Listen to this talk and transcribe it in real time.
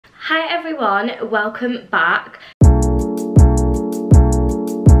Hi everyone, welcome back.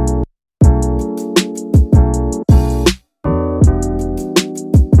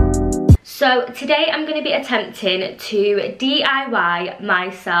 So today I'm going to be attempting to DIY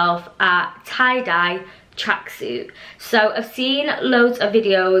myself a tie-dye tracksuit. So I've seen loads of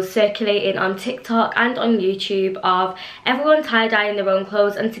videos circulating on TikTok and on YouTube of everyone tie-dyeing their own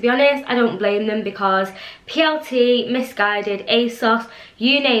clothes, and to be honest I don't blame them, because PLT, Misguided, ASOS,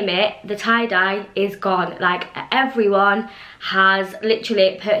 you name it, the tie-dye is gone. Like, everyone has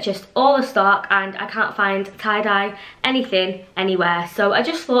literally purchased all the stock and I can't find tie-dye anything anywhere. So I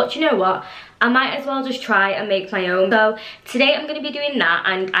just thought, you know what, I might as well just try and make my own. So today I'm going to be doing that,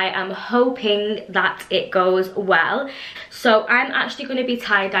 and I am hoping that it goes well. So I'm actually going to be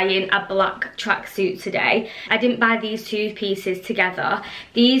tie-dyeing a black tracksuit today. I didn't buy these two pieces together.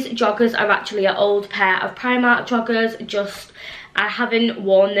 These joggers are actually an old pair of Primark joggers, just I haven't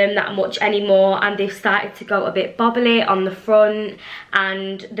worn them that much anymore, and they've started to go a bit bobbly on the front,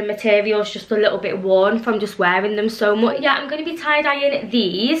 and the material's just a little bit worn from just wearing them so much. Yeah, I'm going to be tie-dyeing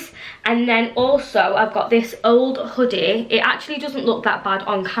these, and then also I've got this old hoodie. It actually doesn't look that bad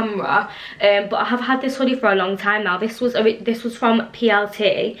on camera, but I have had this hoodie for a long time now. This was from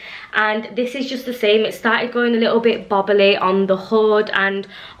PLT, and this is just the same. It started going a little bit bobbly on the hood and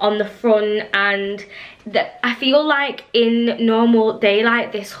on the front, and I feel like in normal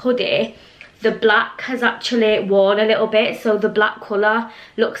daylight, this hoodie, the black has actually worn a little bit, so the black colour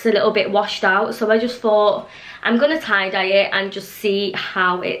looks a little bit washed out. So I just thought I'm going to tie-dye it and just see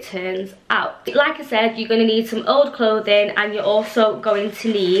how it turns out. Like I said, you're going to need some old clothing, and you're also going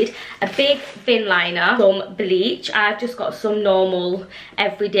to need a big bin liner, some bleach. I've just got some normal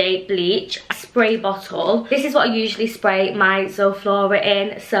everyday bleach, a spray bottle. This is what I usually spray my Zoflora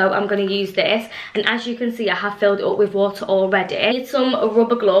in, so I'm going to use this. And as you can see, I have filled it up with water already. I need some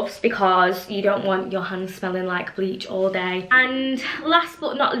rubber gloves because you don't want your hands smelling like bleach all day. And last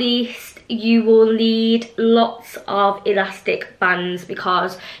but not least, you will need lots of elastic bands,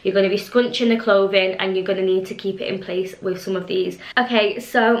 because you're going to be scrunching the clothing and you're going to need to keep it in place with some of these. Okay,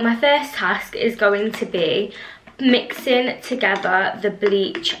 so my first task is going to be mixing together the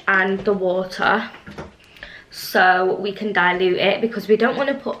bleach and the water so we can dilute it, because we don't want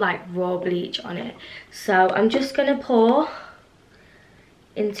to put like raw bleach on it. So I'm just going to pour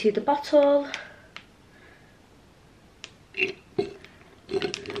into the bottle.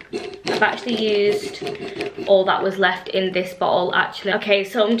 I've actually used all that was left in this bottle actually. Okay,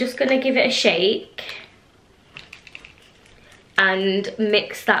 so I'm just gonna give it a shake and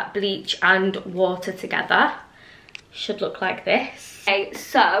mix that bleach and water together. Should look like this. Okay,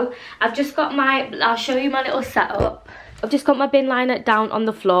 so I've just got I'll show you my little setup. I've just got my bin liner down on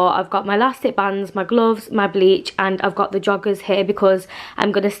the floor. I've got my elastic bands, my gloves, my bleach, and I've got the joggers here because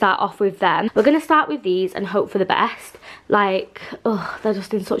I'm going to start off with them. We're going to start with these and hope for the best. Like, oh, they're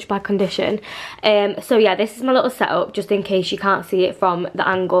just in such bad condition. So yeah, this is my little setup, just in case you can't see it from the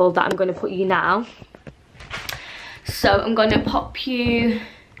angle that I'm going to put you now. So I'm going to pop you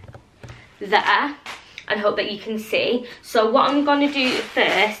there and hope that you can see. So what I'm going to do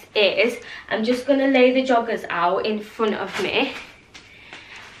first is I'm just going to lay the joggers out in front of me,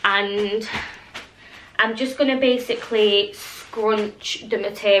 and I'm just going to basically scrunch the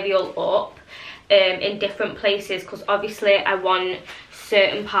material up in different places, because obviously I want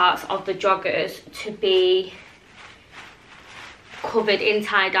certain parts of the joggers to be covered in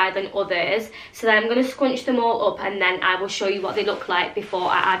tie-dye than others. So then I'm going to scrunch them all up, and then I will show you what they look like before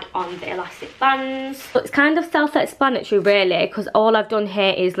I add on the elastic bands. So it's kind of self-explanatory really, because all I've done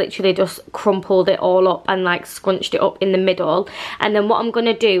here is literally just crumpled it all up and like scrunched it up in the middle. And then what I'm going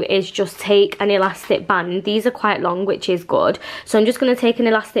to do is just take an elastic band. These are quite long, which is good. So I'm just going to take an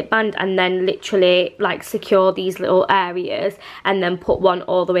elastic band and then literally like secure these little areas, and then put one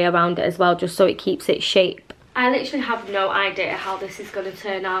all the way around it as well, just so it keeps its shape. I literally have no idea how this is going to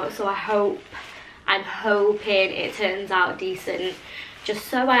turn out, so I'm hoping it turns out decent, just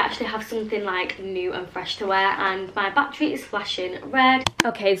so I actually have something like new and fresh to wear. And my battery is flashing red.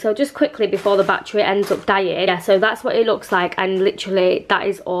 Okay, so just quickly before the battery ends up dying, yeah, so that's what it looks like, and literally that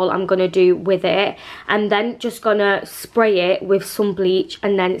is all I'm gonna do with it. And then just gonna spray it with some bleach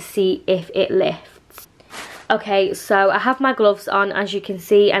and then see if it lifts. Okay, so I have my gloves on, as you can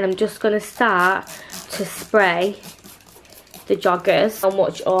see, and I'm just going to start to spray the joggers, how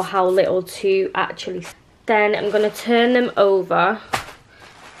much or how little to actually. Then I'm going to turn them over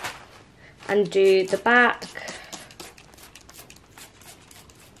and do the back.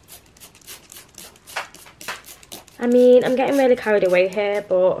 I mean, I'm getting really carried away here,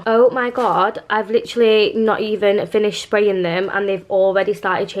 but oh my god, I've literally not even finished spraying them and they've already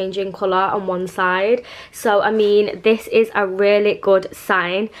started changing colour on one side. So, I mean, this is a really good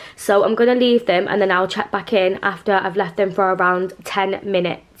sign. So, I'm going to leave them and then I'll check back in after I've left them for around 10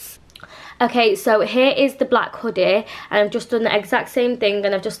 minutes. Okay, so here is the black hoodie, and I've just done the exact same thing,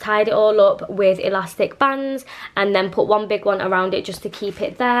 and I've just tied it all up with elastic bands and then put one big one around it just to keep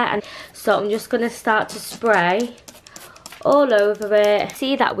it there. And so I'm just going to start to spray all over it.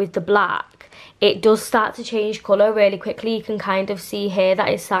 See that with the black, it does start to change colour really quickly. You can kind of see here that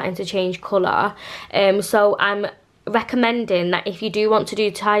it's starting to change colour. So I'm recommending that if you do want to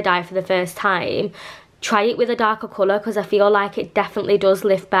do tie-dye for the first time, try it with a darker colour, because I feel like it definitely does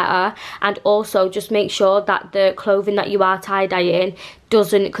lift better. And also just make sure that the clothing that you are tie-dyeing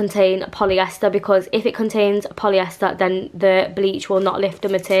doesn't contain polyester, because if it contains polyester then the bleach will not lift the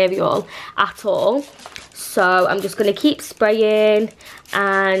material at all. So I'm just going to keep spraying,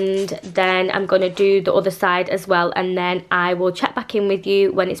 and then I'm going to do the other side as well, and then I will check back in with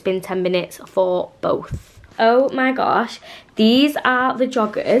you when it's been 10 minutes for both. Oh my gosh, these are the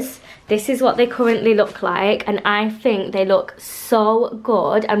joggers. This is what they currently look like, and I think they look so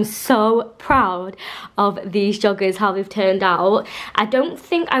good. I'm so proud of these joggers, how they've turned out. I don't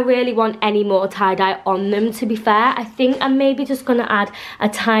think I really want any more tie-dye on them, to be fair. I think I'm maybe just going to add a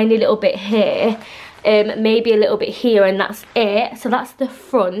tiny little bit here. Maybe a little bit here, and that's it. So that's the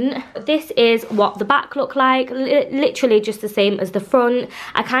front. This is what the back look like, literally just the same as the front.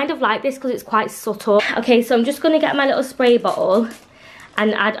 I kind of like this because it's quite subtle. Okay, so I'm just going to get my little spray bottle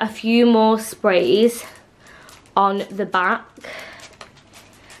and add a few more sprays on the back,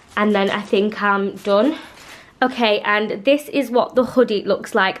 and then I think I'm done. Okay, and this is what the hoodie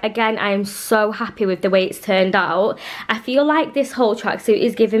looks like. Again, I am so happy with the way it's turned out. I feel like this whole tracksuit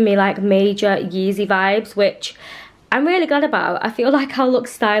is giving me like major Yeezy vibes, which I'm really glad about. I feel like I'll look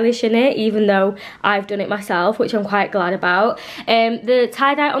stylish in it, even though I've done it myself, which I'm quite glad about. The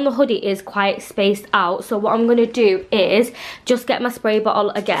tie-dye on the hoodie is quite spaced out, so what I'm going to do is just get my spray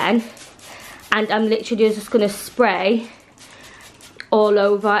bottle again, and I'm literally just going to spray all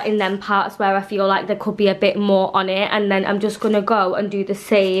over in them parts where I feel like there could be a bit more on it, and then I'm just gonna go and do the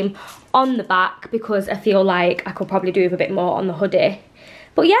same on the back, because I feel like I could probably do with a bit more on the hoodie.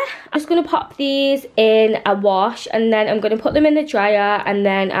 But yeah, I'm just gonna pop these in a wash, and then I'm gonna put them in the dryer, and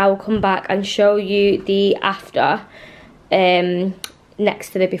then I'll come back and show you the after next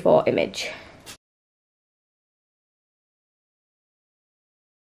to the before image.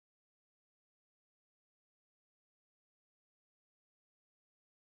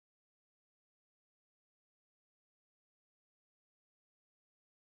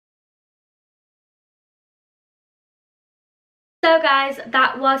 So guys,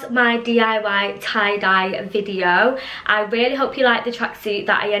 that was my DIY tie-dye video. I really hope you liked the tracksuit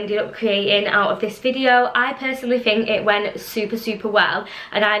that I ended up creating out of this video. I personally think it went super well,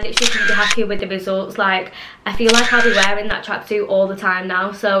 and I literally couldn't be happier with the results. Like, I feel like I'll be wearing that tracksuit all the time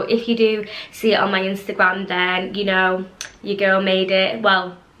now. So if you do see it on my Instagram, then you know your girl made it.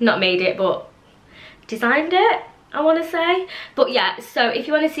 Well, not made it, but designed it, I want to say. But yeah, so if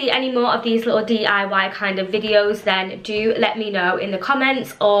you want to see any more of these little DIY kind of videos, then do let me know in the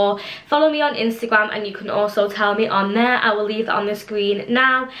comments, or follow me on Instagram, and you can also tell me on there. I will leave it on the screen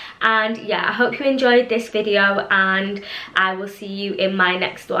now. And yeah, I hope you enjoyed this video, and I will see you in my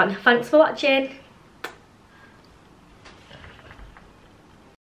next one. Thanks for watching.